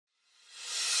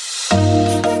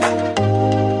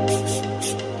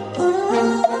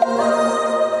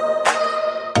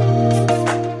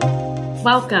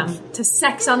Welcome to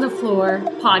Sex on the Floor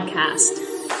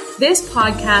podcast. This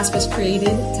podcast was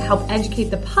created to help educate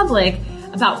the public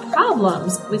about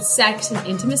problems with sex and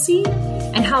intimacy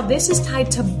and how this is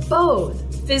tied to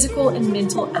both physical and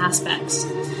mental aspects.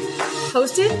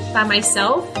 Hosted by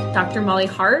myself, Dr. Molly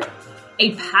Hart,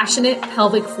 a passionate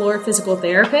pelvic floor physical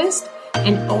therapist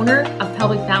and owner of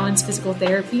Pelvic Balance Physical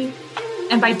Therapy,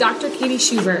 and by Dr. Katie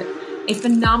Schubert, a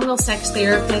phenomenal sex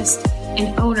therapist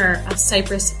and owner of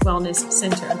Cypress Wellness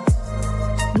Center.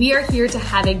 We are here to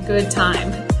have a good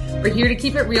time. We're here to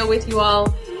keep it real with you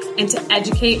all and to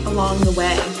educate along the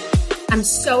way. I'm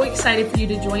so excited for you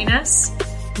to join us.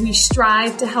 We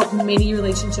strive to help many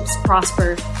relationships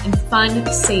prosper in fun,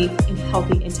 safe, and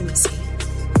healthy intimacy.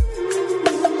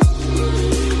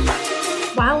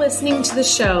 While listening to the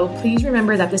show, please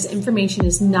remember that this information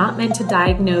is not meant to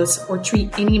diagnose or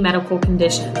treat any medical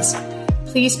conditions.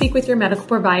 Please speak with your medical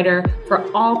provider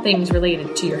for all things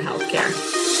related to your health care.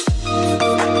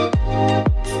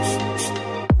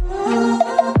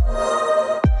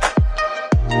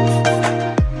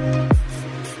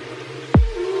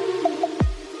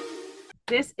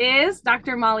 This is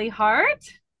Dr. Molly Hart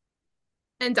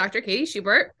and Dr. Katie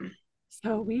Schubert.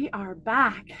 So we are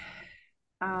back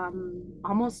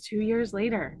almost 2 years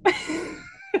later.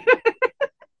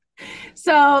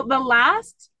 So the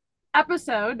last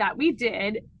episode that we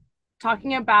did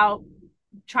talking about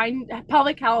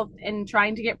pelvic health and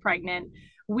trying to get pregnant,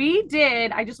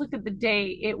 I just looked at the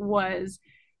date, it was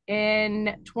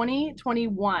in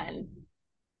 2021.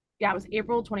 Yeah, it was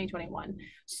April 2021.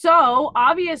 So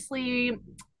obviously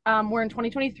we're in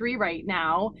 2023 right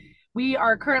now. We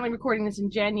are currently recording this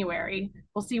in January.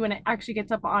 We'll see when it actually gets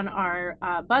up on our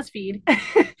BuzzFeed.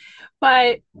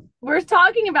 But we're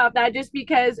talking about that just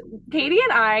because Katie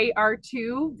and I are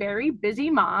two very busy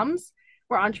moms.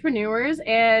 We're entrepreneurs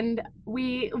and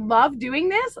we love doing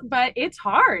this, but it's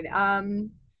hard.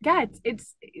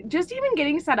 It's just even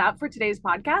getting set up for today's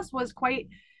podcast was quite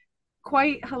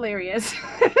hilarious.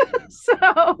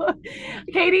 So,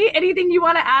 Katie, anything you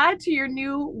want to add to your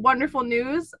new wonderful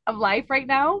news of life right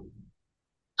now?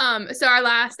 So our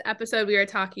last episode, we were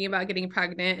talking about getting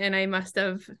pregnant, and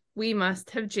we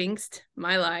must have jinxed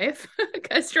my life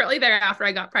because shortly thereafter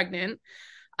I got pregnant,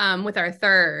 with our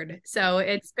third. So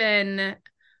it's been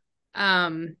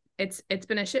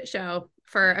a shit show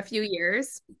for a few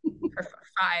years, for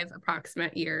 5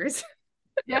 approximate years.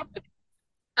 Yep.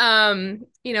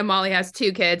 Molly has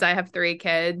 2 kids, I have 3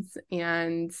 kids,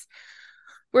 and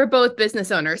we're both business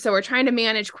owners, so we're trying to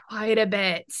manage quite a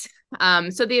bit.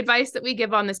 So the advice that we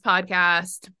give on this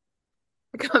podcast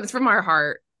comes from our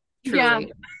heart, truly. Yeah,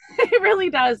 it really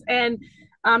does. And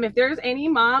if there's any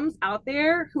moms out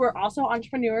there who are also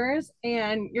entrepreneurs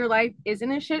and your life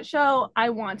isn't a shit show,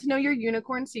 I want to know your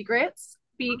unicorn secrets,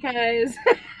 because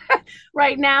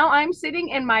right now I'm sitting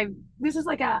in this is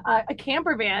like a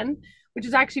camper van, which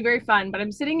is actually very fun, but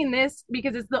I'm sitting in this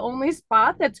because it's the only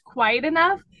spot that's quiet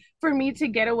enough for me to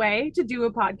get away to do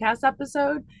a podcast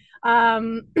episode.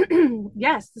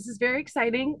 Yes, this is very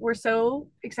exciting. We're so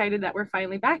excited that we're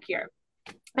finally back here.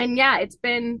 And yeah, it's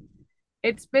been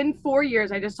 4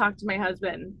 years. I just talked to my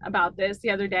husband about this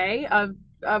the other day of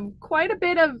quite a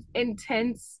bit of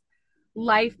intense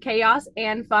life chaos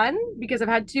and fun, because I've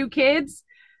had 2 kids.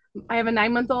 I have a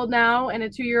 9-month-old now and a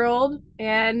 2-year-old,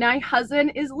 and my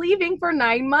husband is leaving for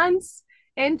 9 months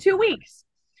and 2 weeks.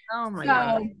 Oh my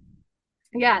God.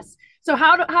 Yes. So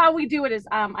how we do it is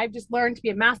I've just learned to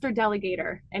be a master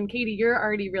delegator, and Katie, you're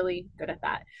already really good at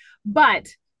that. But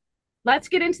let's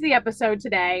get into the episode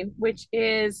today, which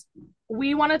is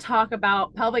we want to talk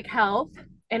about pelvic health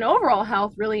and overall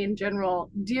health really in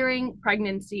general during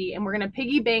pregnancy. And we're going to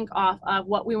piggy bank off of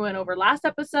what we went over last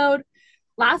episode.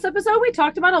 Last episode, we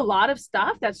talked about a lot of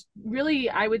stuff that's really,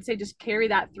 I would say, just carry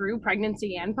that through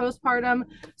pregnancy and postpartum.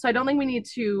 So I don't think we need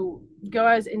to go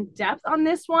as in depth on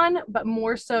this one, but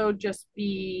more so just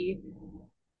be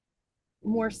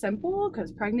more simple,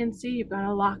 because pregnancy, you've got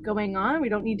a lot going on. We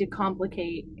don't need to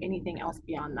complicate anything else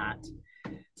beyond that.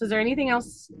 So is there anything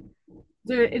else?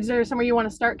 Is there somewhere you want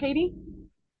to start, Katie?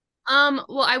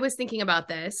 Well, I was thinking about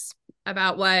this,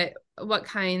 about what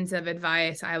kinds of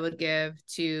advice I would give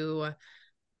to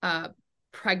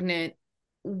pregnant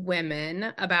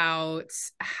women about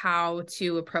how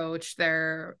to approach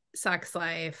their sex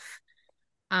life.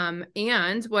 And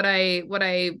what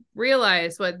I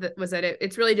realized was that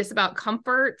it's really just about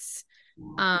comforts,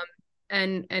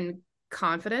 and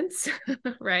confidence,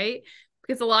 right?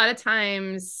 Because a lot of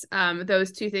times,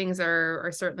 those 2 things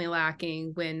are certainly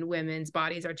lacking when women's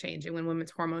bodies are changing, when women's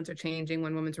hormones are changing,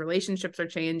 when women's relationships are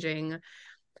changing.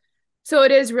 So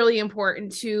it is really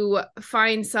important to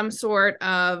find some sort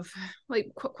of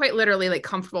like quite literally like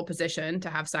comfortable position to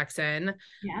have sex in,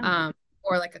 Yeah. um,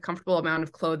 or like a comfortable amount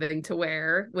of clothing to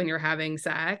wear when you're having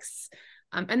sex.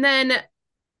 And then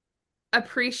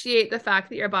appreciate the fact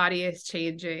that your body is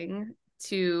changing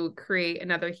to create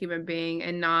another human being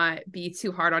and not be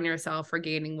too hard on yourself for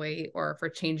gaining weight or for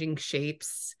changing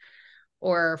shapes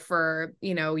or for,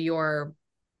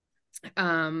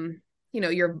 um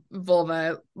your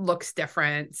vulva looks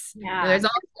different. Yeah. There's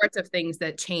all sorts of things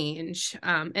that change,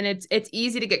 and it's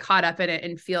easy to get caught up in it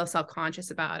and feel self-conscious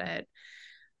about it.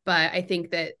 But I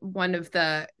think that one of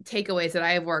the takeaways that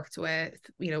I have worked with,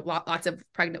 lots of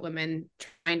pregnant women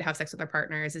trying to have sex with their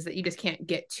partners, is that you just can't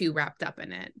get too wrapped up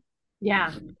in it.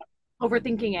 Yeah.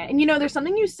 Overthinking it. And there's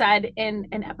something you said in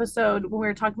an episode when we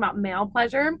were talking about male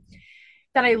pleasure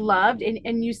that I loved.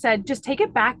 And you said, just take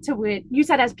it back to what you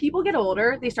said, as people get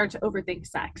older, they start to overthink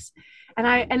sex.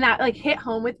 And that like hit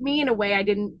home with me in a way I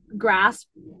didn't grasp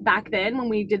back then when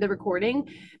we did the recording,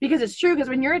 because it's true. Because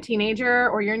when you're a teenager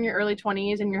or you're in your early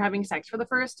 20s and you're having sex for the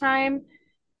first time,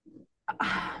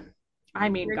 I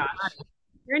mean, You're in your gosh, body.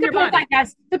 You're in your depends, I body.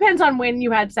 guess. Depends on when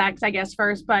you had sex, I guess,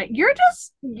 first. But you're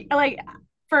just like,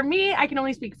 for me, I can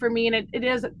only speak for me. And it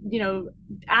is,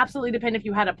 absolutely depend if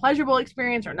you had a pleasurable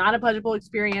experience or not a pleasurable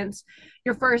experience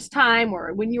your first time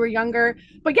or when you were younger.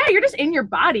 But yeah, you're just in your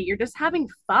body. You're just having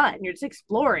fun. You're just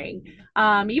exploring.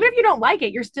 Even if you don't like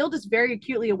it, you're still just very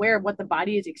acutely aware of what the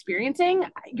body is experiencing.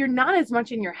 You're not as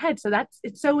much in your head. So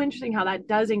it's so interesting how that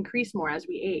does increase more as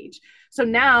we age. So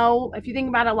now, if you think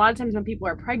about it, a lot of times when people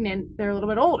are pregnant, they're a little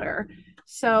bit older.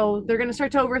 So they're going to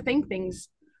start to overthink things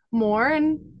more.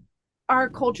 And our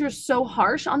culture is so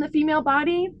harsh on the female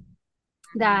body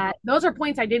that those are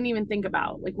points I didn't even think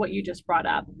about, like what you just brought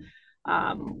up.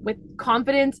 With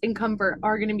confidence and comfort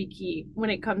are going to be key when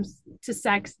it comes to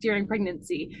sex during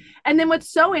pregnancy. And then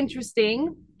what's so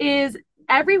interesting is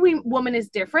every woman is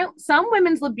different. Some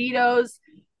women's libidos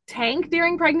tank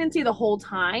during pregnancy the whole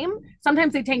time.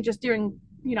 Sometimes they tank just during,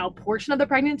 portion of the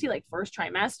pregnancy, like first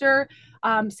trimester,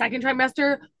 second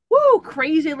trimester. Woo,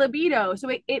 crazy libido. So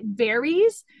it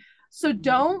varies. So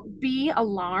don't be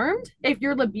alarmed if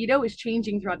your libido is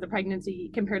changing throughout the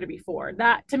pregnancy compared to before.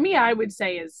 That, to me, I would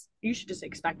say is you should just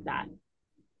expect that.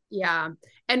 Yeah.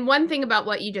 And one thing about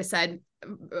what you just said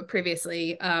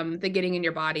previously, the getting in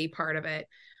your body part of it,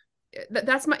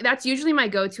 that's usually my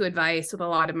go-to advice with a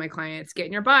lot of my clients. Get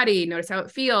in your body, notice how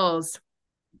it feels.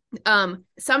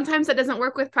 Sometimes that doesn't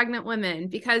work with pregnant women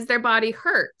because their body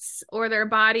hurts or their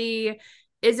body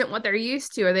isn't what they're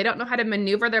used to, or they don't know how to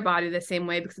maneuver their body the same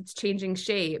way because it's changing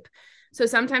shape. So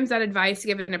sometimes that advice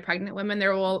given to pregnant women,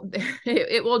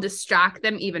 it will distract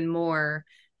them even more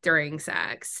during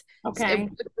sex. So Okay.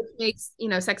 it makes,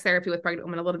 sex therapy with pregnant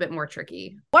women a little bit more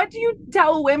tricky. What do you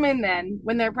tell women then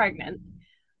when they're pregnant?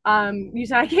 You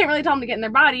said I can't really tell them to get in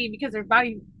their body because their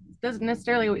body doesn't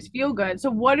necessarily always feel good. So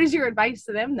what is your advice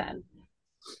to them then?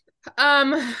 Um,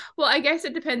 well, I guess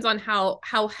it depends on how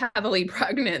heavily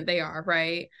pregnant they are,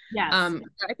 right? Yes.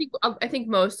 I think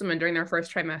most women during their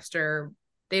first trimester,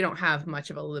 they don't have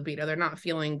much of a libido. They're not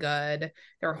feeling good.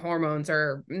 Their hormones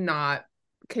are not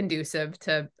conducive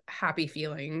to happy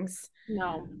feelings.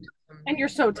 No. And you're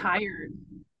so tired.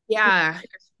 Yeah.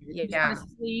 You just want Yeah, to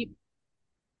sleep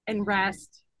and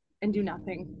rest and do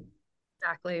nothing.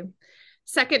 exactly.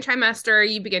 Second trimester,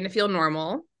 you begin to feel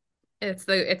normal. It's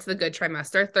the good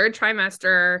trimester. Third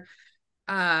trimester,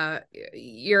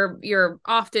 you're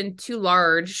often too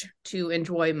large to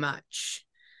enjoy much.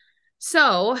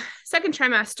 So second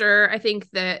trimester, I think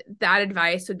that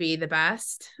advice would be the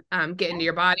best. Get into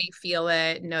your body, feel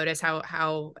it, notice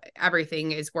how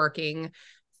everything is working.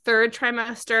 Third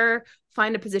trimester,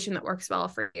 find a position that works well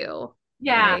for you.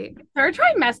 Yeah. Right. Third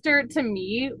trimester to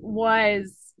me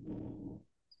was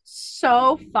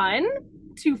so fun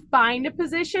to find a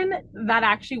position that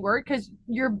actually worked because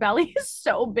your belly is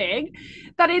so big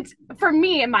that it's, for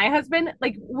me and my husband,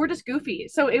 like we're just goofy.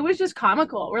 So it was just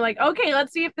comical. We're like, okay,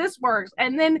 let's see if this works.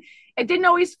 And then it didn't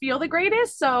always feel the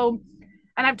greatest. So,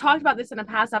 and I've talked about this in a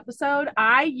past episode,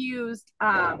 I used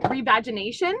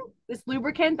revagination, this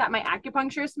lubricant that my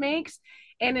acupuncturist makes,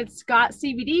 and it's got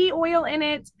CBD oil in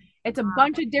it. It's a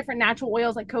bunch of different natural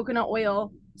oils like coconut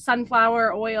oil,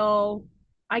 sunflower oil.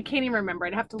 I can't even remember.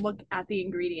 I'd have to look at the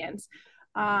ingredients.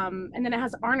 And then it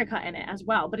has arnica in it as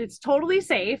well, but it's totally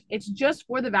safe. It's just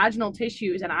for the vaginal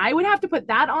tissues. And I would have to put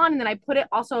that on. And then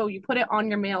you put it on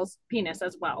your male's penis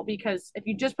as well, because if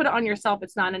you just put it on yourself,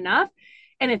 it's not enough.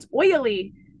 And it's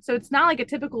oily. So it's not like a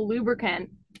typical lubricant,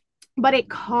 but it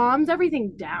calms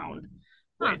everything down.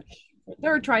 Huh. Which,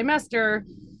 third trimester,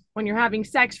 when you're having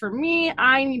sex. For me,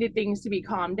 I needed things to be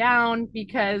calmed down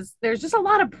because there's just a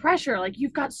lot of pressure. Like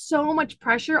you've got so much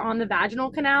pressure on the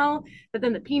vaginal canal that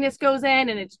then the penis goes in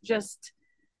and it's just,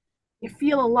 you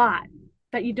feel a lot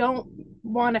that you don't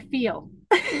want to feel.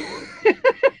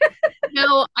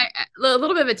 No, a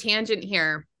little bit of a tangent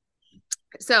here.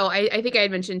 So I think I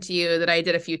had mentioned to you that I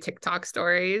did a few TikTok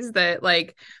stories that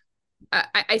like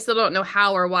I still don't know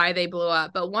how or why they blew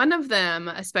up, but one of them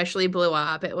especially blew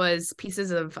up. It was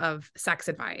pieces of sex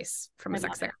advice from I a sex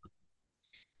love it. therapist.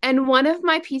 And one of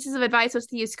my pieces of advice was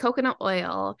to use coconut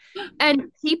oil, and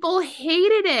people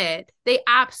hated it. They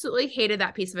absolutely hated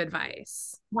that piece of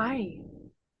advice. Why?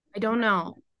 I don't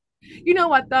know. You know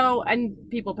what though, and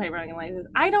people pay running like this.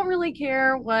 I don't really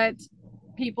care what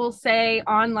people say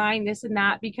online, this and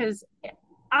that, because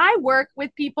I work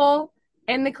with people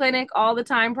in the clinic all the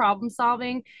time, problem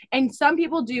solving, and some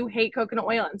people do hate coconut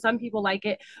oil, and some people like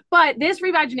it. But this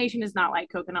revagination is not like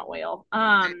coconut oil.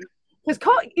 Because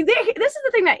this is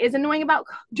the thing that is annoying about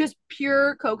just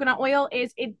pure coconut oil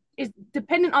is it is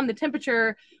dependent on the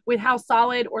temperature with how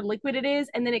solid or liquid it is,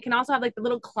 and then it can also have like the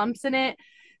little clumps in it.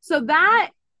 So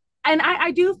that and I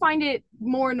do find it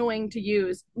more annoying to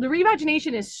use. The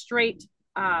revagination is straight.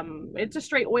 It's a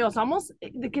straight oil. It's almost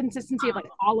the consistency of like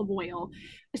olive oil.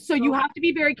 So you have to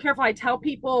be very careful. I tell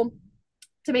people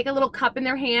to make a little cup in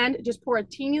their hand, just pour a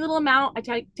teeny little amount.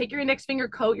 Take your index finger,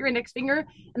 coat your index finger,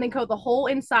 and then coat the whole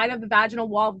inside of the vaginal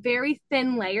wall, very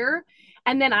thin layer.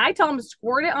 And then I tell them to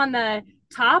squirt it on the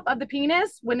top of the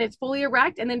penis when it's fully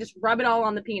erect, and then just rub it all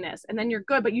on the penis, and then you're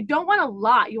good. But you don't want a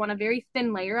lot. You want a very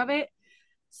thin layer of it.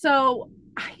 So,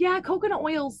 yeah, coconut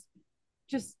oil's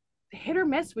just hit or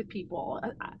miss with people.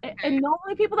 And the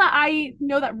only people that I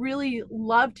know that really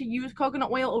love to use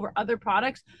coconut oil over other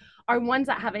products are ones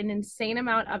that have an insane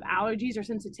amount of allergies or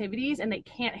sensitivities and they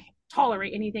can't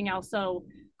tolerate anything else. So,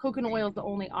 coconut oil is the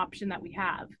only option that we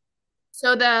have.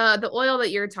 So the oil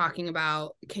that you're talking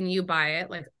about, can you buy it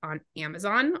like on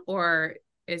Amazon, or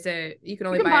is it you can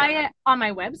You only can buy it? buy it on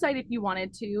my website if you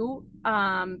wanted to,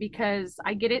 because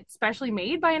I get it specially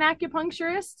made by an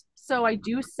acupuncturist. So I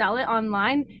do sell it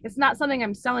online. It's not something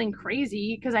I'm selling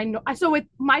crazy because I know. So with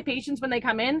my patients, when they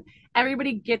come in,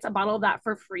 everybody gets a bottle of that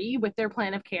for free with their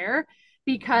plan of care.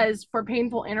 Because for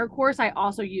painful intercourse, I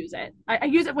also use it. I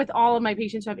use it with all of my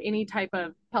patients who have any type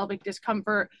of pelvic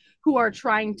discomfort who are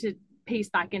trying to pace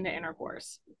back into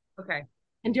intercourse. Okay.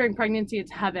 And during pregnancy,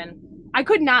 it's heaven. I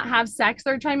could not have sex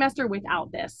third trimester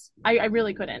without this. I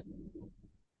really couldn't.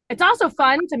 It's also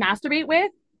fun to masturbate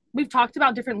with. We've talked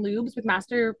about different lubes with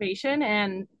masturbation,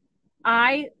 and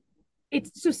I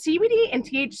it's so CBD and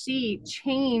THC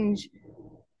change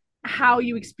how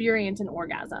you experience an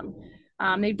orgasm.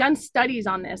 They've done studies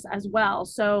on this as well.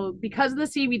 So because of the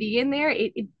CBD in there,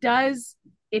 it does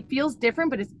it feels different,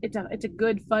 but it's a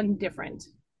good fun different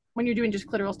when you're doing just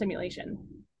clitoral stimulation.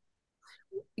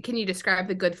 Can you describe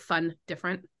the good, fun,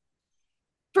 different?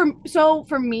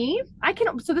 For me, I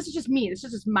can so this is just me, this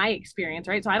is just my experience,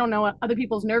 right? So I don't know other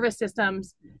people's nervous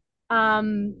systems.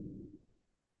 um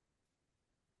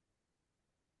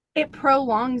it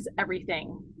prolongs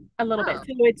everything a little bit, Oh,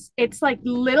 so it's like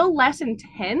little less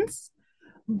intense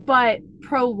but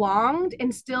prolonged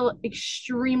and still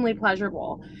extremely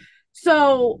pleasurable.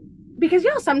 So because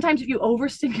sometimes if you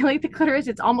overstimulate the clitoris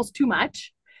it's almost too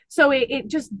much, so it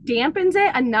just dampens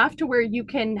it enough to where you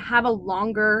can have a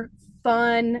longer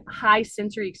fun high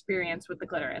sensory experience with the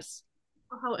clitoris.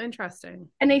 how interesting.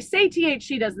 And they say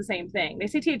THC does the same thing. They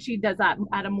say THC does that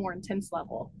at a more intense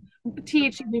level.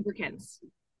 THC lubricants.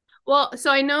 Well, so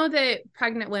I know that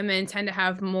pregnant women tend to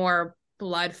have more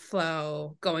blood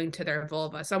flow going to their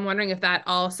vulva. So I'm wondering if that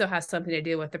also has something to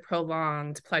do with the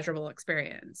prolonged pleasurable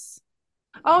experience.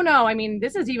 Oh no, I mean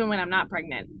this is even when I'm not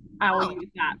pregnant. I will Oh, use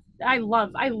that. I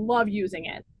love using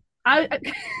it. I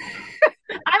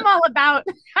I'm all about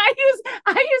I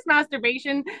use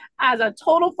masturbation as a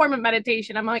total form of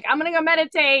meditation. I'm like, I'm gonna go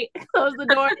meditate, close the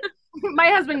door. My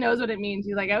husband knows what it means.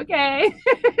 He's like, okay.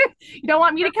 You don't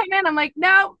want me to come in? I'm like,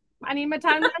 no, I need my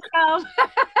time to myself.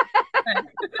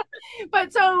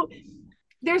 But so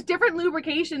there's different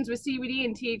lubrications with CBD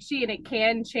and THC, and it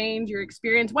can change your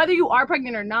experience whether you are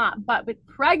pregnant or not. But with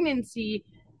pregnancy,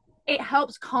 it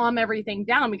helps calm everything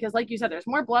down because, like you said, there's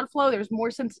more blood flow, there's more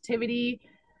sensitivity,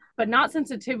 but not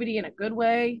sensitivity in a good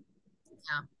way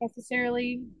yeah.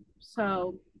 necessarily.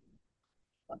 So,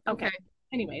 okay. Okay.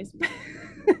 Anyways,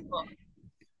 Well,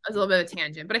 that was a little bit of a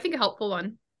tangent, but I think a helpful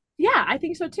one. yeah, I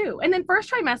think so too. And then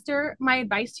first trimester, my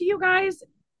advice to you guys,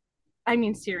 I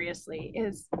mean, seriously,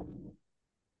 is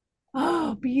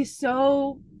be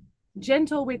so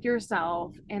gentle with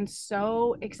yourself and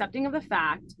so accepting of the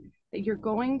fact that you're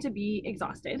going to be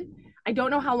exhausted. I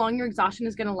don't know how long your exhaustion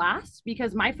is going to last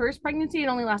because my first pregnancy, it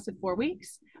only lasted 4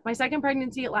 weeks. My second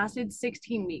pregnancy, it lasted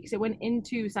 16 weeks. It went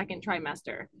into second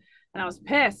trimester. And I was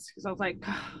pissed because I was like,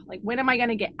 when am I going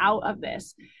to get out of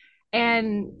this?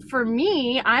 And for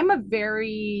me, I'm a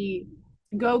very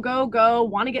go, go, go,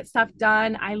 want to get stuff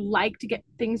done. I like to get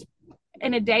things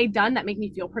in a day done that make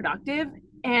me feel productive.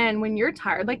 And when you're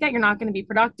tired like that, you're not going to be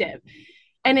productive.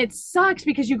 And it sucks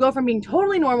because you go from being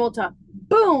totally normal to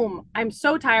boom, I'm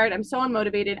so tired. I'm so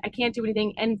unmotivated. I can't do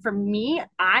anything. And for me,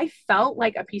 I felt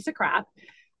like a piece of crap.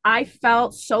 I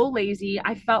felt so lazy.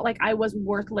 I felt like I was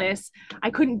worthless. I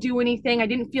couldn't do anything. I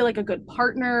didn't feel like a good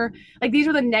partner. Like these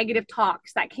were the negative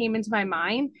talks that came into my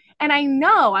mind. And I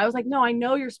was like, no, I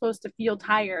know you're supposed to feel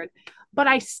tired, but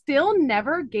I still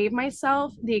never gave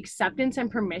myself the acceptance and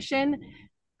permission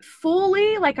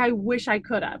fully like I wish I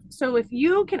could have. So if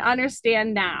you can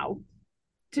understand now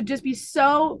to just be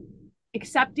so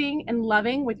accepting and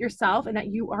loving with yourself and that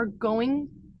you are going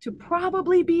to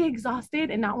probably be exhausted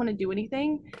and not want to do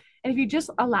anything. And if you just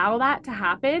allow that to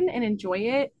happen and enjoy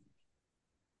it,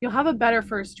 you'll have a better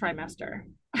first trimester.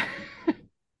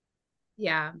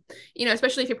 Yeah.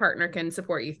 Especially if your partner can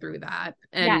support you through that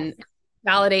Yes. and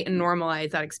validate and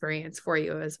normalize that experience for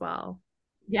you as well.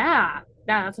 Yeah.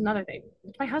 Yeah. That's another thing,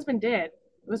 which my husband did. It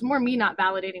was more me not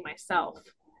validating myself.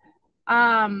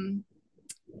 Um,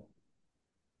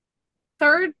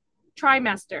 Third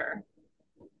trimester.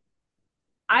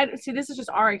 I see this is just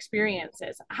our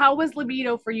experiences. How was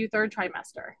libido for you third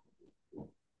trimester?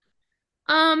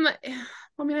 Um,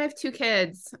 I mean, I have two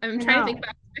kids. I'm I trying to know. think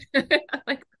back.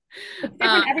 Like, It's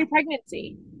different uh, every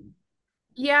pregnancy.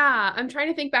 yeah, I'm trying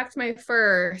to think back to my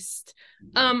first.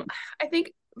 I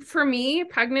think for me,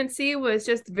 pregnancy was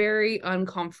just very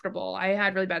uncomfortable. I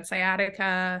had really bad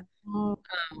sciatica. Oh,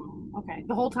 okay.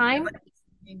 The whole I time? wasn't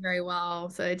eating very well,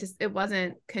 so it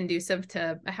wasn't conducive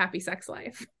to a happy sex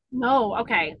life. No.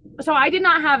 Okay. So I did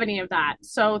not have any of that.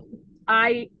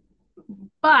 I,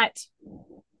 but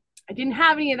I didn't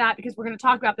have any of that because we're going to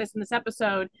talk about this in this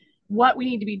episode, what we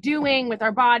need to be doing with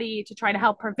our body to try to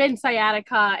help prevent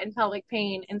sciatica and pelvic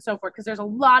pain and so forth. Because there's a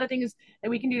lot of things that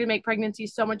we can do to make pregnancy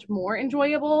so much more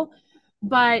enjoyable.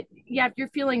 But yeah, if you're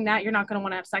feeling that, you're not going to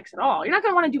want to have sex at all. You're not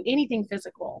going to want to do anything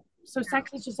physical. So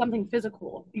sex is just something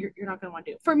physical. You're not going to want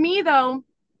to do. For me though,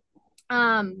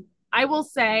 I will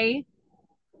say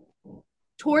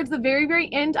towards the very,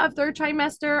 very end of third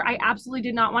trimester, I absolutely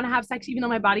did not want to have sex, even though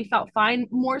my body felt fine.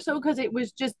 More so because it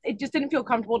just didn't feel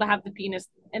comfortable to have the penis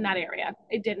in that area.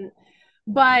 It didn't.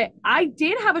 But I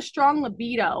did have a strong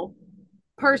libido,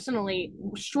 personally,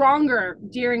 stronger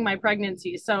during my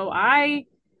pregnancy.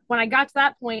 When I got to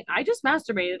that point, I just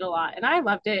masturbated a lot and I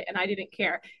loved it and I didn't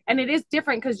care. And it is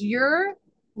different because your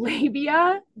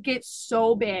labia gets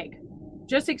so big.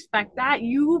 Just expect that.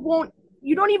 You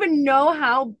don't even know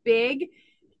how big,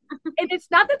 and it's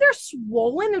not that they're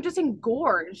swollen, they're just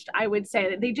engorged. I would say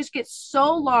that they just get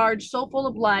so large, so full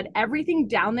of blood, everything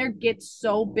down there gets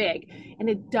so big, and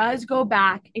it does go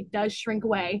back, it does shrink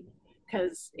away,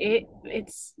 because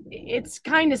it's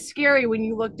kind of scary when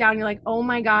you look down, you're like, oh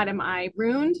my god, am I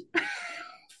ruined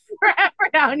forever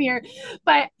down here?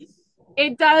 But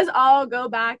it does all go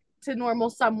back to normal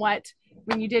somewhat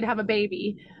when you did have a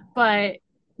baby. But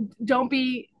don't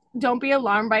be don't be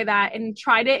alarmed by that, and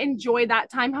try to enjoy that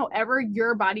time however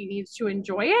your body needs to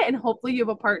enjoy it, and hopefully you have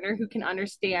a partner who can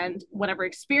understand whatever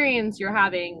experience you're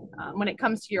having when it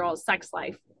comes to your old sex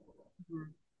life.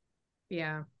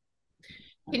 Yeah.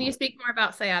 Can you speak more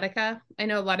about sciatica? I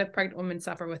know a lot of pregnant women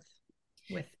suffer with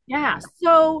Yeah,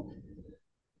 so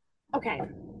okay,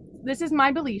 this is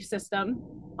my belief system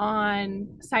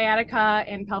on sciatica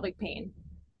and pelvic pain.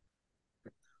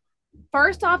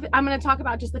 First off, I'm going to talk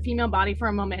about just the female body for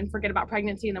a moment and forget about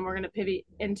pregnancy, and then we're going to pivot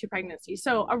into pregnancy.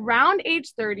 So, around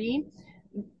age 30,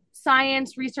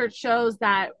 science research shows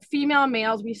that female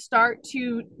males, we start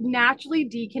to naturally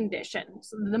decondition.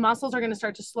 So, the muscles are going to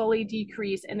start to slowly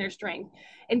decrease in their strength.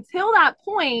 Until that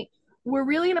point, we're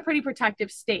really in a pretty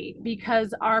protective state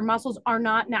because our muscles are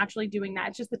not naturally doing that.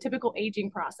 It's just the typical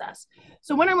aging process.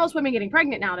 So, when are most women getting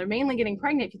pregnant now? They're mainly getting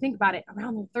pregnant, if you think about it,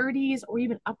 around their 30s or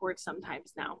even upwards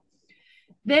sometimes now.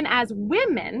 Then, as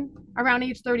women around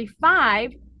age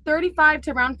 35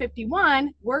 to around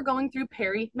 51, we're going through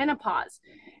perimenopause.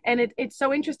 And it's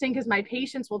so interesting because my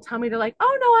patients will tell me, they're like,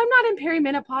 oh, no, I'm not in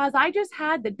perimenopause. I just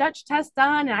had the Dutch test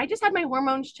done and I just had my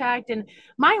hormones checked and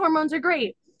my hormones are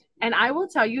great. And I will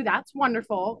tell you that's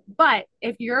wonderful. But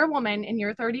if you're a woman and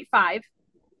you're 35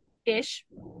 ish,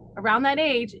 around that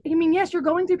age, I mean, yes, you're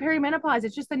going through perimenopause.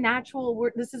 It's just the natural,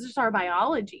 this is just our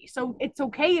biology. So it's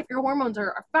okay if your hormones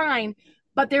are fine,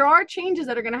 But there are changes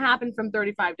that are going to happen from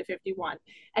 35 to 51.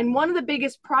 And one of the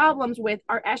biggest problems with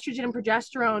our estrogen and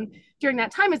progesterone during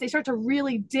that time is they start to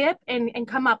really dip and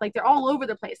come up. Like they're all over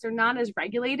the place. They're not as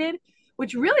regulated,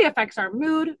 which really affects our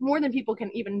mood more than people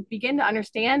can even begin to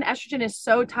understand. Estrogen is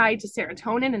so tied to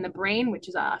serotonin in the brain, which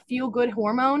is a feel good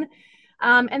hormone.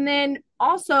 And then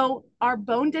also our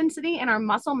bone density and our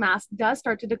muscle mass does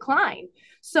start to decline.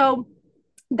 So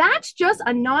that's just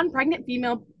a non-pregnant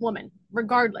female woman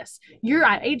regardless. You're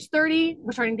at age 30,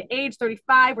 we're starting to age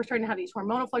 35, we're starting to have these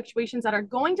hormonal fluctuations that are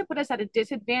going to put us at a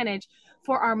disadvantage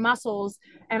for our muscles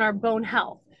and our bone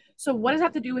health. So what does that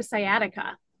have to do with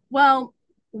sciatica? Well,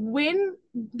 when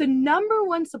the number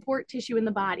one support tissue in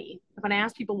the body, when I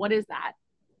ask people what is that,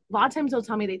 a lot of times they'll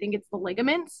tell me they think it's the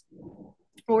ligaments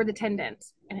or the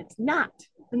tendons, and it's not.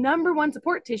 The number one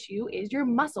support tissue is your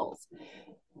muscles.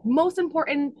 Most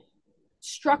important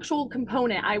structural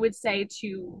component, I would say,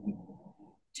 to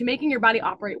making your body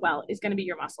operate well is going to be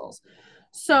your muscles.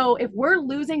 So if we're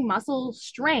losing muscle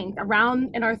strength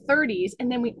around in our 30s,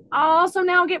 and then we also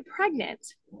now get pregnant,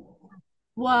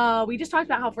 well, we just talked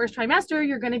about how first trimester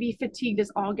you're going to be fatigued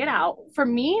as all get out. For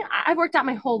me, I've worked out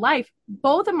my whole life.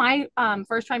 Both of my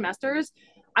first trimesters,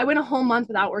 I went a whole month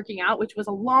without working out, which was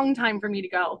a long time for me to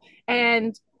go.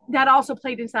 And that also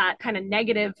played into that kind of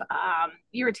negative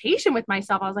irritation with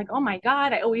myself. I was like, oh my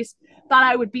God, I always thought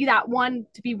I would be that one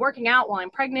to be working out while I'm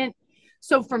pregnant.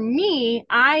 So for me,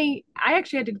 I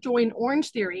actually had to join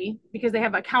Orange Theory because they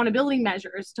have accountability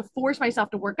measures to force myself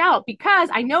to work out because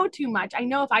I know too much. I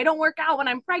know if I don't work out when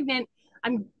I'm pregnant,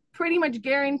 I'm pretty much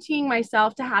guaranteeing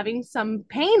myself to having some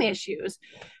pain issues.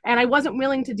 And I wasn't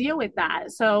willing to deal with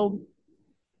that. So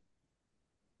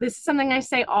this is something I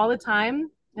say all the time.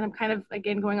 And I'm kind of,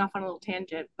 again, going off on a little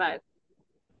tangent, but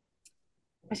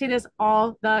I say this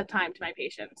all the time to my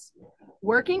patients.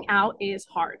 Working out is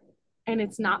hard and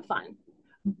it's not fun,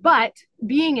 but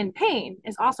being in pain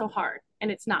is also hard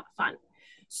and it's not fun.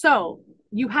 So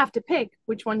you have to pick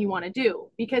which one you want to do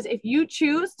because if you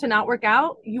choose to not work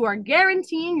out, you are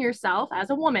guaranteeing yourself as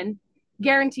a woman,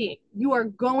 guaranteeing you are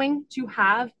going to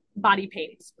have body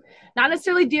pains. Not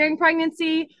necessarily during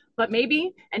pregnancy, but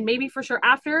maybe, and maybe for sure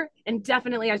after, and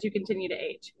definitely as you continue to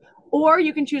age. Or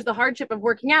you can choose the hardship of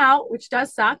working out, which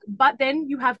does suck, but then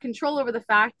you have control over the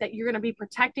fact that you're going to be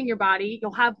protecting your body.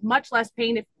 You'll have much less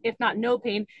pain, if not no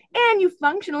pain, and you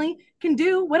functionally can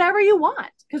do whatever you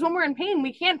want. Because when we're in pain,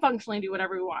 we can't functionally do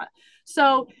whatever we want.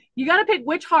 So you got to pick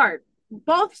which hard.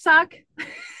 Both suck,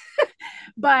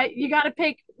 but you got to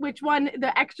pick which one,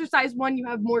 the exercise one, you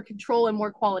have more control and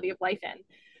more quality of life in.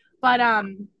 But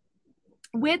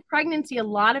with pregnancy, a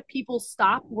lot of people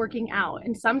stop working out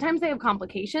and sometimes they have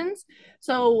complications.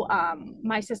 So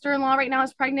my sister-in-law right now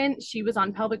is pregnant. She was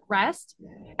on pelvic rest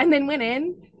and then went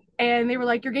in and they were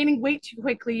like, you're gaining weight too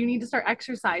quickly. You need to start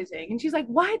exercising. And she's like,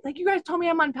 what? Like you guys told me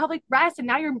I'm on pelvic rest and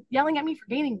now you're yelling at me for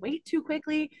gaining weight too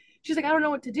quickly. She's like, I don't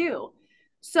know what to do.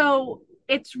 So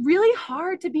it's really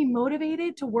hard to be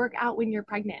motivated to work out when you're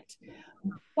pregnant.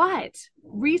 But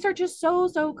research is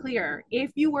so clear.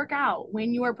 If you work out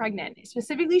when you are pregnant,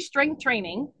 specifically strength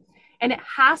training, and it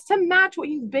has to match what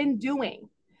you've been doing.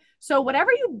 So, whatever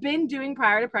you've been doing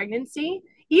prior to pregnancy,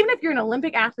 even if you're an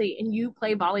Olympic athlete and you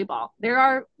play volleyball, there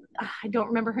are, I don't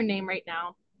remember her name right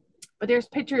now, but there's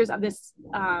pictures of this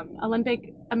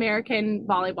Olympic American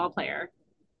volleyball player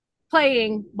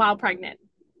playing while pregnant,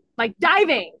 like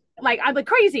diving. Like I'm like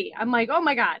crazy. I'm like, oh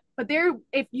my God. But there,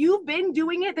 if you've been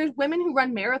doing it, there's women who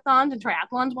run marathons and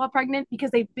triathlons while pregnant because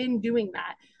they've been doing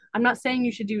that. I'm not saying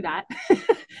you should do that.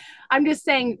 I'm just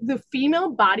saying the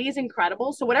female body is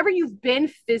incredible. So whatever you've been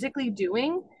physically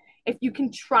doing, if you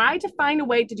can try to find a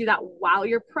way to do that while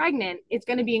you're pregnant, it's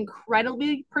going to be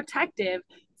incredibly protective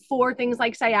for things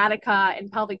like sciatica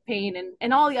and pelvic pain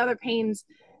and all the other pains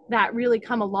that really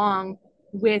come along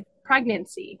with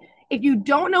pregnancy. If you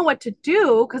don't know what to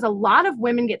do, because a lot of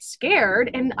women get scared,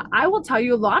 and I will tell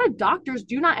you, a lot of doctors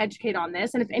do not educate on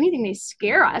this. And if anything, they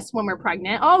scare us when we're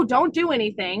pregnant. Oh, don't do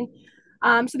anything.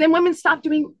 So then women stop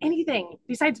doing anything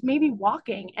besides maybe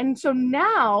walking. And so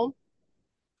now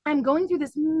I'm going through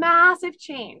this massive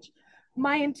change.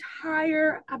 My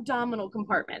entire abdominal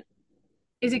compartment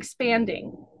is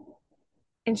expanding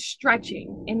and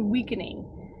stretching and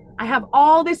weakening. I have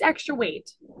all this extra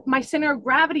weight. My center of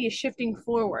gravity is shifting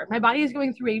forward. My body is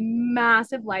going through a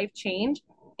massive life change,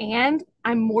 and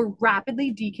I'm more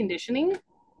rapidly deconditioning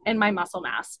in my muscle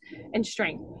mass and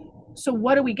strength. So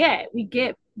what do we get? We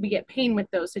get pain with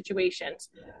those situations.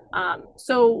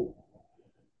 So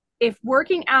if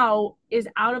working out is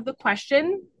out of the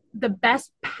question, the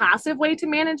best passive way to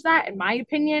manage that, in my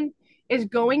opinion, is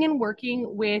going and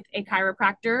working with a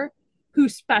chiropractor who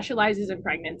specializes in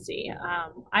pregnancy.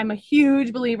 I'm a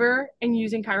huge believer in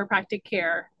using chiropractic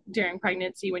care during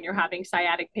pregnancy when you're having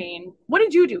sciatic pain. What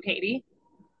did you do, Katie?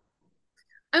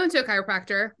 I went to a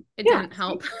chiropractor. It Yeah. didn't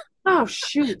help. Oh,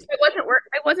 shoot.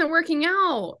 I wasn't working out.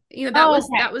 Oh, That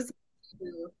okay. was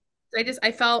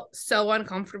I felt so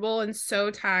uncomfortable and so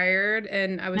tired,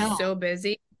 and I was No, so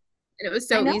busy. And it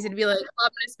was I so know. easy to be like, oh, I'm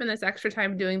gonna spend this extra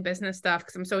time doing business stuff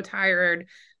because I'm so tired.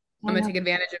 I'm I gonna know. take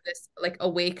advantage of this like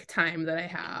awake time that I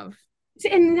have.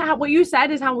 And what you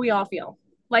said is how we all feel.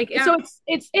 Like, Yeah. so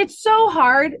it's so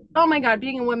hard. Oh my God,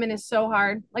 being a woman is so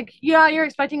hard. Like, yeah, you're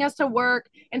expecting us to work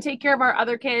and take care of our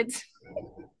other kids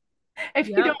if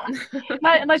you don't, Yep.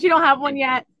 not, unless you don't have one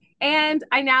yet. And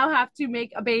I now have to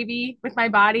make a baby with my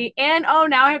body. And oh,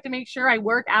 now I have to make sure I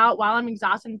work out while I'm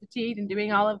exhausted and fatigued and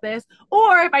doing all of this.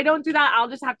 Or if I don't do that, I'll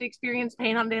just have to experience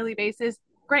pain on a daily basis.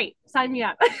 Great, sign me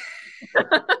up.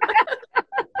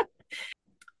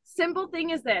 Simple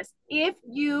thing is this: if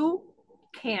you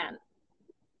can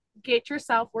get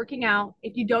yourself working out,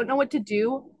 if you don't know what to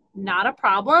do, not a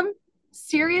problem.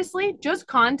 Seriously, just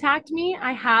contact me.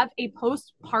 I have a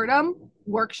postpartum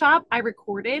workshop I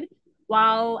recorded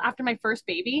while after my first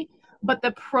baby, but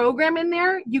the program in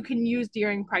there you can use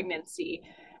during pregnancy.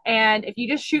 And if you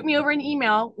just shoot me over an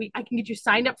email, I can get you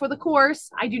signed up for the course.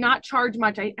 I do not charge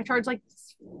much. I charge like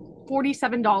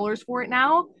 $47 for it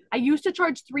now. I used to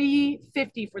charge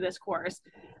 $350 for this course.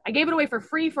 I gave it away for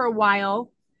free for a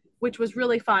while, which was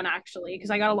really fun actually,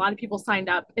 because I got a lot of people signed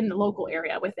up in the local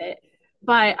area with it.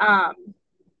 But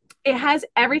it has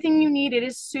everything you need. It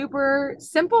is super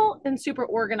simple and super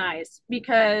organized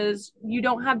because you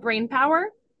don't have brain power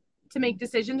to make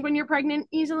decisions when you're pregnant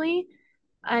easily.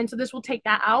 And so this will take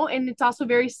that out. And it's also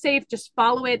very safe. Just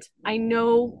follow it. I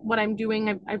know what I'm doing.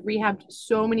 I've rehabbed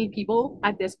so many people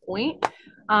at this point.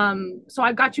 So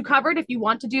I've got you covered if you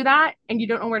want to do that and you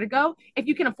don't know where to go. If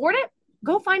you can afford it,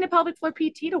 go find a pelvic floor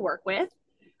PT to work with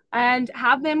and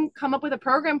have them come up with a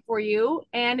program for you.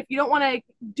 And if you don't want to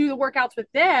do the workouts with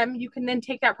them, you can then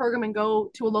take that program and go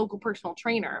to a local personal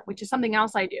trainer, which is something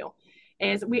else I do.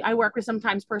 I work with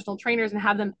sometimes personal trainers and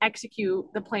have them execute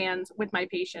the plans with my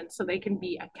patients so they can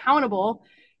be accountable,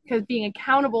 because being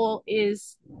accountable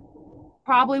is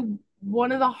probably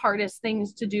one of the hardest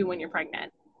things to do when you're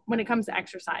pregnant when it comes to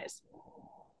exercise.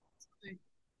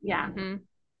 Yeah.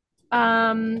 Mm-hmm.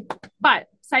 Um, but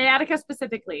sciatica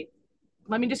specifically,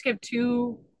 let me just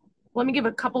let me give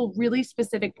a couple really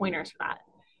specific pointers for that.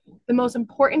 The most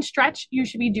important stretch you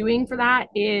should be doing for that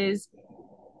is,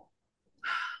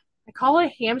 I call it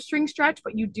a hamstring stretch,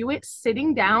 but you do it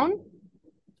sitting down.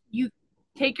 You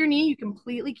take your knee, you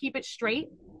completely keep it straight,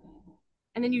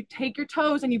 and then you take your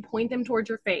toes and you point them towards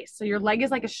your face. So your leg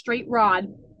is like a straight rod.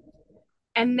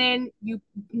 And then you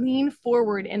lean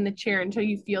forward in the chair until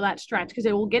you feel that stretch, because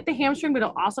it will get the hamstring, but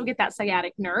it'll also get that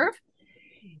sciatic nerve.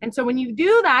 And so when you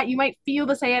do that, you might feel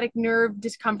the sciatic nerve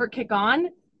discomfort kick on.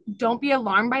 Don't be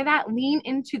alarmed by that. Lean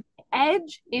into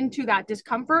edge into that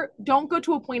discomfort. Don't go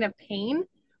to a point of pain,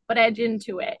 but edge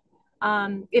into it.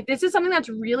 If this is something that's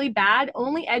really bad,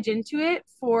 only edge into it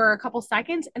for a couple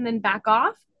seconds and then back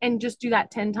off and just do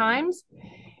that 10 times.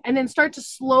 And then start to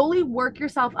slowly work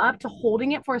yourself up to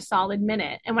holding it for a solid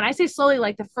minute. And when I say slowly,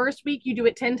 like the first week you do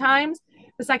it 10 times,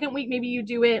 the second week maybe you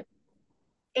do it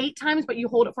 8 times, but you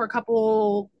hold it for a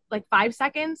couple, like 5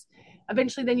 seconds.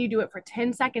 Eventually, then you do it for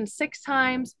 10 seconds, 6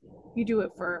 times. You do it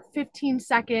for 15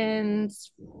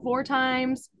 seconds, 4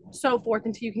 times, so forth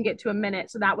until you can get to a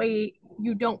minute. So that way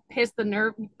you don't piss the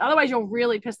nerve. Otherwise, you'll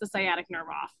really piss the sciatic nerve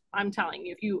off. I'm telling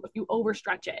you, if you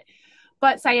overstretch it.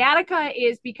 But sciatica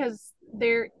is because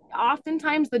there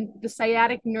oftentimes the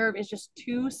sciatic nerve is just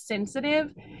too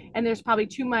sensitive, and there's probably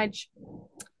too much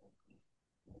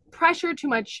pressure, too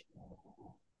much,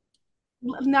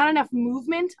 not enough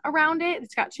movement around it.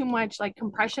 It's got too much like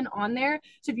compression on there.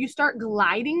 So if you start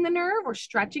gliding the nerve or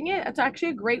stretching it, it's actually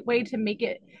a great way to make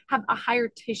it have a higher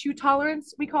tissue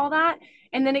tolerance, we call that.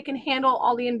 And then it can handle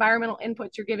all the environmental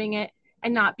inputs you're giving it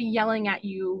and not be yelling at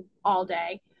you all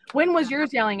day. When was Yeah.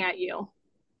 yours yelling at you?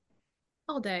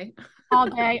 All day. All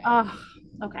day. Oh,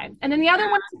 okay. And then the other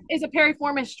Yeah. one is a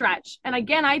piriformis stretch. And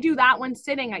again, I do that one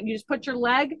sitting. You just put your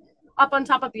leg up on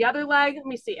top of the other leg. Let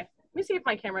me see if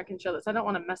my camera can show this. I don't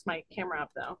want to mess my camera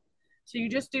up though. So you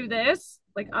just do this,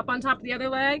 like up on top of the other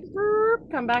leg,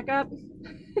 come back up.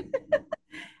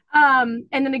 And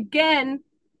then again,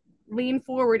 lean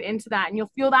forward into that, and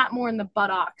you'll feel that more in the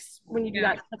buttocks when you do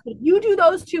Yeah. that. If you do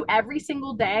those two every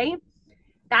single day,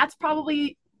 that's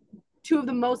probably two of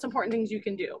the most important things you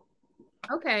can do.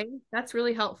 Okay. That's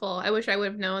really helpful. I wish I would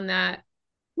have known that,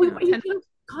 Wait, you 10. can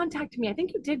contact me. I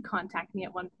think you did contact me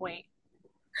at one point.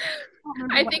 don't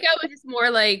remember I what. think I was just more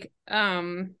like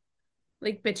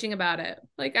bitching about it.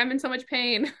 Like I'm in so much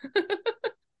pain. I'm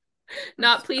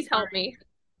Not so please help sorry. me.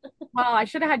 Well, I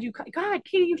should have had you. God,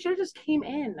 Katie, you should have just came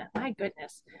in. My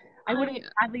goodness, I would have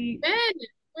I gladly.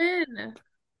 when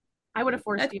I would have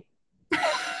forced that's you.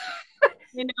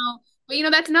 you know,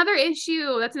 but that's another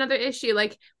issue. That's another issue.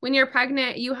 Like when you're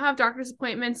pregnant, you have doctor's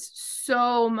appointments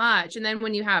so much. And then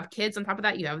when you have kids on top of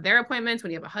that, you have their appointments.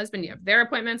 When you have a husband, you have their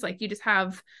appointments. Like you just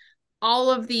have all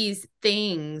of these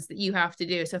things that you have to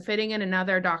do. So fitting in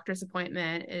another doctor's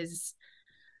appointment is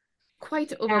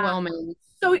quite Yeah. overwhelming.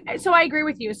 So I agree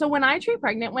with you. So when I treat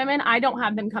pregnant women, I don't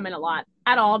have them come in a lot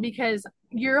at all because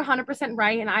you're 100%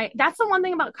 right. And that's the one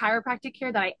thing about chiropractic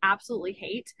care that I absolutely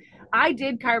hate. I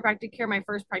did chiropractic care my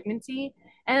first pregnancy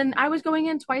and I was going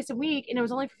in twice a week and it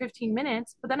was only for 15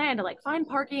 minutes, but then I had to like find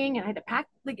parking and I had to pack,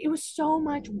 like it was so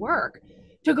much work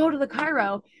to go to the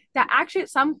chiro that actually at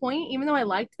some point, even though I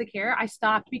liked the care, I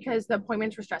stopped because the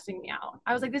appointments were stressing me out.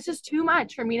 I was like, this is too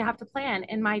much for me to have to plan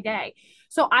in my day.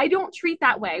 So I don't treat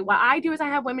that way. What I do is I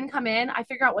have women come in, I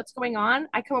figure out what's going on,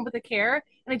 I come up with a care,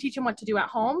 and I teach them what to do at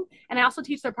home. And I also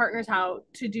teach their partners how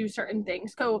to do certain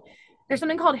things. So there's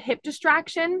something called hip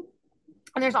distraction,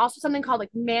 and there's also something called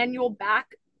like manual back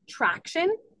traction.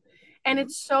 And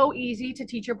it's so easy to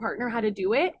teach your partner how to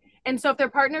do it. And so if their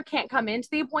partner can't come into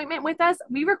the appointment with us,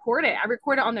 we record it. I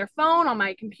record it on their phone, on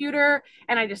my computer,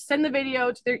 and I just send the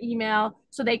video to their email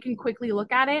so they can quickly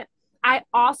look at it. I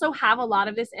also have a lot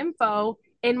of this info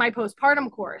in my postpartum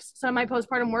course. So in my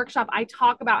postpartum workshop, I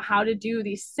talk about how to do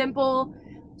these simple,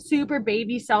 super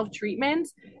baby self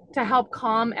treatments to help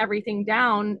calm everything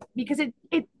down because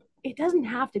it doesn't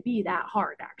have to be that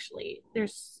hard actually.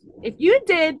 There's if you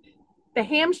did the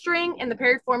hamstring and the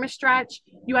piriformis stretch.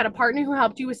 You had a partner who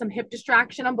helped you with some hip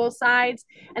distraction on both sides,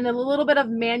 and then a little bit of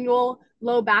manual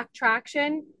low back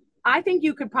traction. I think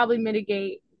you could probably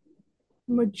mitigate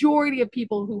majority of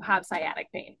people who have sciatic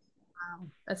pain. Wow,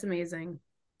 that's amazing.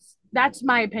 That's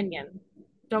my opinion.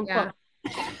 Don't Yeah.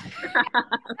 quote.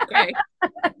 Okay.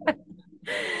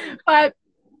 But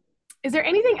is there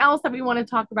anything else that we want to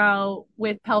talk about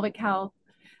with pelvic health?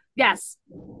 Yes.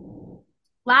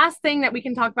 Last thing that we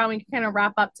can talk about, we can kind of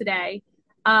wrap up today.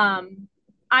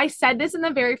 I said this in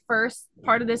the very first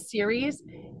part of this series.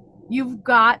 You've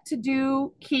got to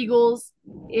do Kegels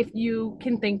if you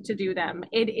can think to do them.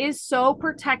 It is so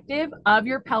protective of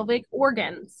your pelvic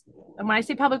organs. And when I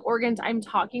say pelvic organs, I'm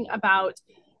talking about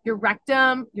your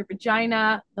rectum, your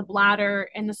vagina, the bladder,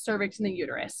 and the cervix and the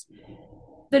uterus.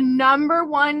 The number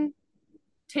one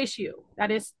tissue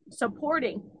that is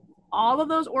supporting all of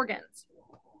those organs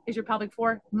is your pelvic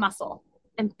floor muscle.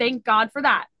 And thank God for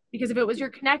that. Because if it was your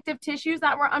connective tissues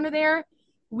that were under there,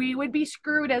 we would be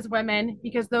screwed as women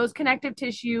because those connective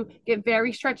tissue get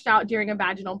very stretched out during a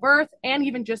vaginal birth and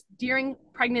even just during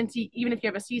pregnancy, even if you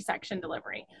have a C-section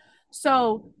delivery.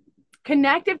 So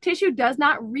connective tissue does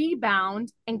not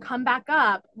rebound and come back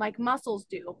up like muscles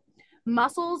do.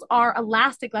 Muscles are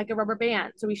elastic like a rubber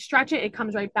band. So we stretch it, it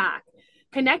comes right back.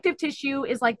 Connective tissue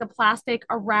is like the plastic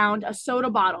around a soda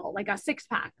bottle, like a six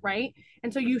pack, right?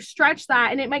 And so you stretch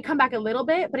that and it might come back a little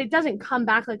bit, but it doesn't come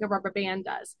back like a rubber band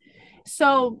does.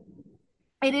 So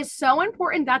it is so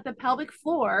important that the pelvic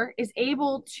floor is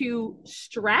able to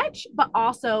stretch, but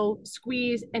also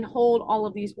squeeze and hold all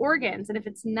of these organs. And if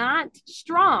it's not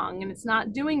strong and it's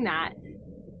not doing that,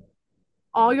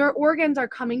 all your organs are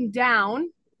coming down.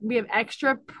 We have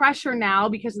extra pressure now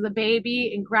because of the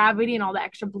baby and gravity and all the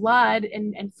extra blood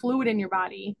and fluid in your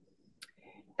body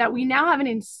that we now have an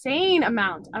insane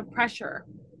amount of pressure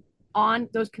on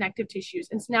those connective tissues.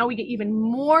 And so now we get even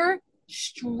more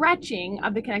stretching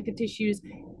of the connective tissues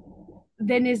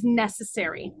than is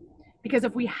necessary. Because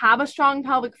if we have a strong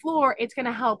pelvic floor, it's going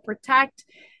to help protect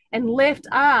and lift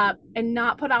up and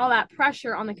not put all that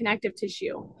pressure on the connective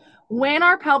tissue. When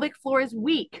our pelvic floor is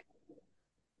weak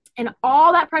and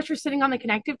all that pressure sitting on the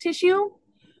connective tissue,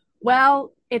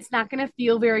 well, it's not going to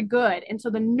feel very good. And so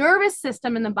the nervous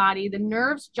system in the body, the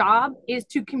nerve's job is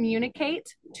to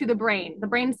communicate to the brain. The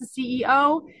brain's the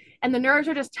CEO, and the nerves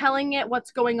are just telling it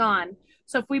what's going on.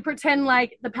 So if we pretend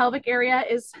like the pelvic area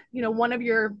is, one of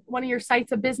your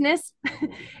sites of business,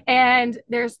 and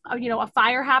there's a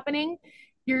fire happening,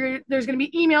 there's going to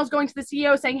be emails going to the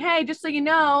CEO saying, hey, just so you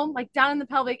know, like down in the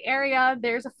pelvic area,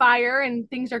 there's a fire and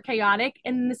things are chaotic,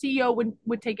 and the CEO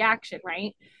would take action,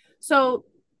 right? So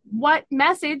what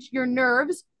message your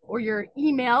nerves or your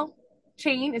email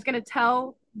chain is going to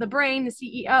tell the brain, the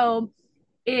CEO,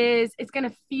 is it's going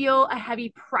to feel a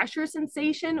heavy pressure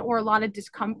sensation or a lot of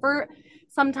discomfort,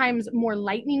 sometimes more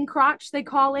lightning crotch, they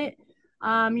call it.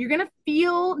 You're going to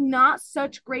feel not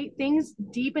such great things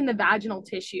deep in the vaginal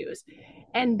tissues.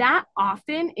 And that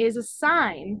often is a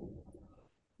sign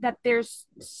that there's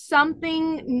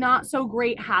something not so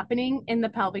great happening in the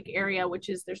pelvic area, which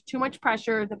is there's too much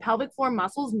pressure. The pelvic floor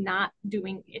muscle's not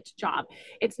doing its job.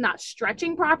 It's not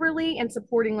stretching properly and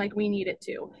supporting like we need it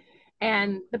to.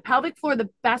 And the pelvic floor, the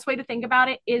best way to think about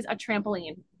it is a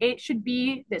trampoline. It should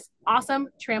be this awesome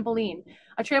trampoline.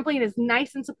 A trampoline is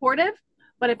nice and supportive,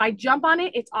 but if I jump on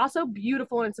it, it's also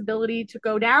beautiful in its ability to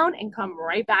go down and come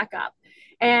right back up.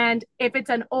 And if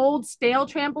it's an old stale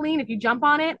trampoline, if you jump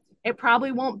on it, it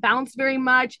probably won't bounce very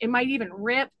much. It might even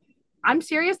rip. I'm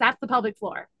serious. That's the pelvic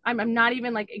floor. I'm not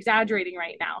even like exaggerating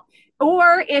right now.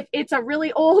 Or if it's a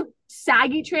really old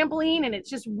saggy trampoline and it's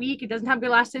just weak, it doesn't have good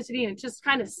elasticity and it's just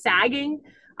kind of sagging.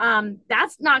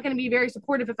 That's not going to be very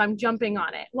supportive if I'm jumping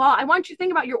on it. Well, I want you to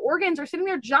think about your organs are sitting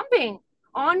there jumping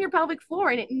on your pelvic floor,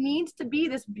 and it needs to be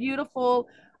this beautiful,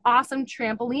 awesome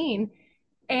trampoline.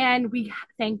 And we,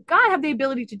 thank God, have the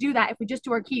ability to do that if we just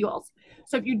do our Kegels.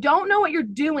 So if you don't know what you're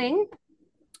doing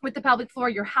with the pelvic floor,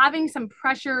 you're having some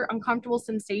pressure, uncomfortable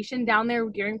sensation down there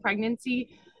during pregnancy,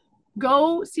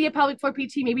 go see a pelvic floor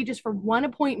PT, maybe just for one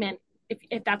appointment,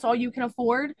 if that's all you can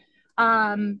afford.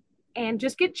 And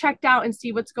just get checked out and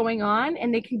see what's going on,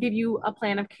 and they can give you a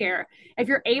plan of care. If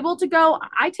you're able to go,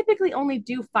 I typically only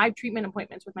do 5 treatment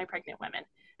appointments with my pregnant women,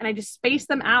 and I just space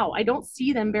them out. I don't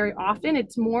see them very often.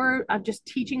 It's more of just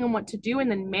teaching them what to do and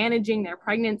then managing their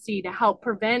pregnancy to help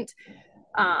prevent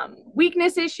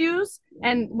weakness issues,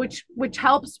 and which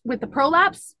helps with the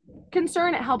prolapse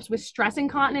concern. It helps with stress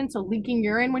incontinence, so leaking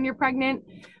urine when you're pregnant.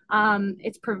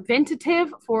 It's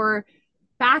preventative for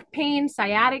back pain,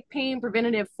 sciatic pain,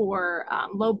 preventative for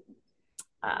low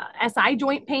SI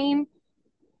joint pain.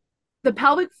 The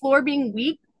pelvic floor being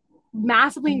weak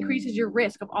massively increases your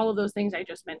risk of all of those things I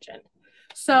just mentioned.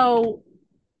 So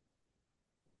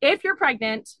if you're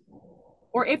pregnant,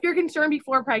 or if you're concerned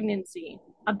before pregnancy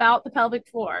about the pelvic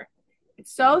floor,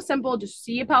 it's so simple. Just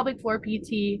see a pelvic floor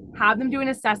PT, have them do an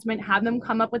assessment, have them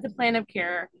come up with a plan of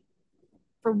care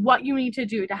for what you need to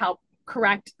do to help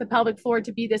correct the pelvic floor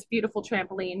to be this beautiful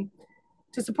trampoline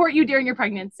to support you during your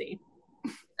pregnancy.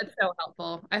 That's so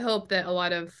helpful. I hope that a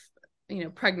lot of,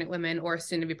 pregnant women or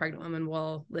soon to be pregnant women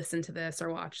will listen to this or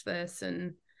watch this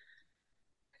and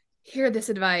hear this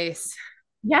advice.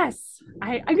 Yes.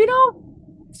 I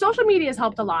social media has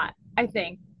helped a lot, I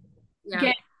think.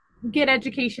 Yeah. Get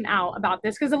education out about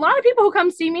this, because a lot of people who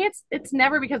come see me, it's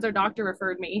never because their doctor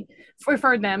referred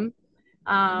them.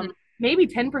 Maybe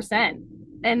 10%.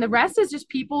 And the rest is just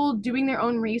people doing their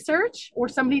own research, or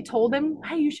somebody told them,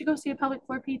 hey, you should go see a pelvic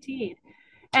floor PT.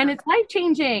 And it's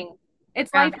life-changing.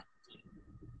 It's life.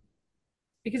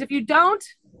 Because if you don't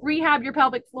rehab your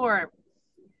pelvic floor,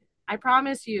 I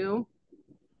promise you,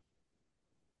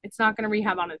 it's not going to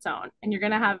rehab on its own. And you're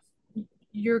going to have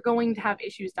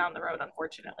issues down the road,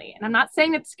 unfortunately. And I'm not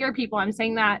saying that to scare people. I'm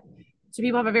saying that so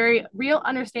people have a very real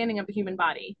understanding of the human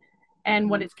body and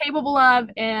what it's capable of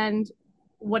and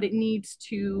what it needs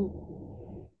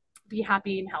to be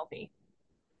happy and healthy.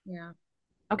 Yeah.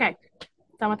 Okay.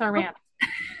 Done with our rant.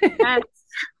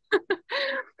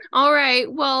 All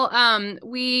right. Well,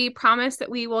 we promise that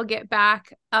we will get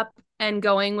back up and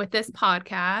going with this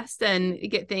podcast and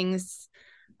get things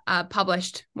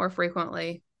published more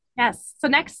frequently. Yes. So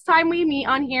next time we meet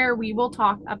on here, we will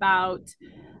talk about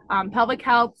pelvic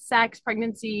health, sex,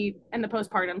 pregnancy, and the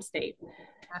postpartum state.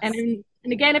 Yes.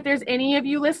 And again, if there's any of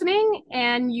you listening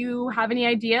and you have any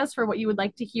ideas for what you would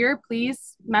like to hear,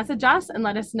 please message us and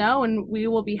let us know, and we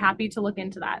will be happy to look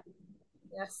into that.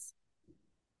 Yes.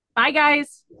 Bye,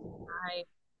 guys. Bye.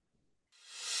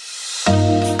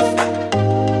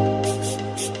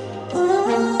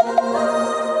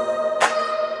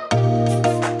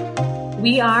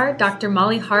 We are Dr.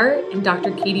 Molly Hart and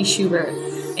Dr. Katie Schubert,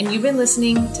 and you've been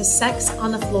listening to Sex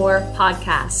on the Floor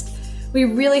podcast. We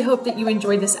really hope that you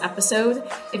enjoyed this episode.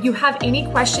 If you have any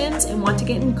questions and want to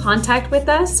get in contact with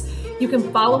us, you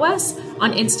can follow us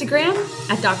on Instagram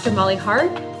at Dr. Molly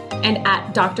Hart and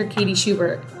at Dr. Katie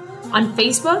Schubert, on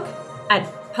Facebook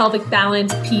at Pelvic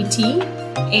Balance PT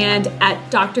and at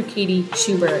Dr. Katie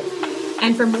Schubert.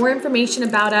 And for more information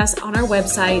about us on our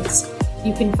websites,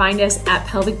 you can find us at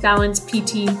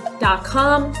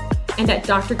pelvicbalancept.com and at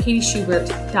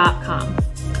drkatieschubert.com.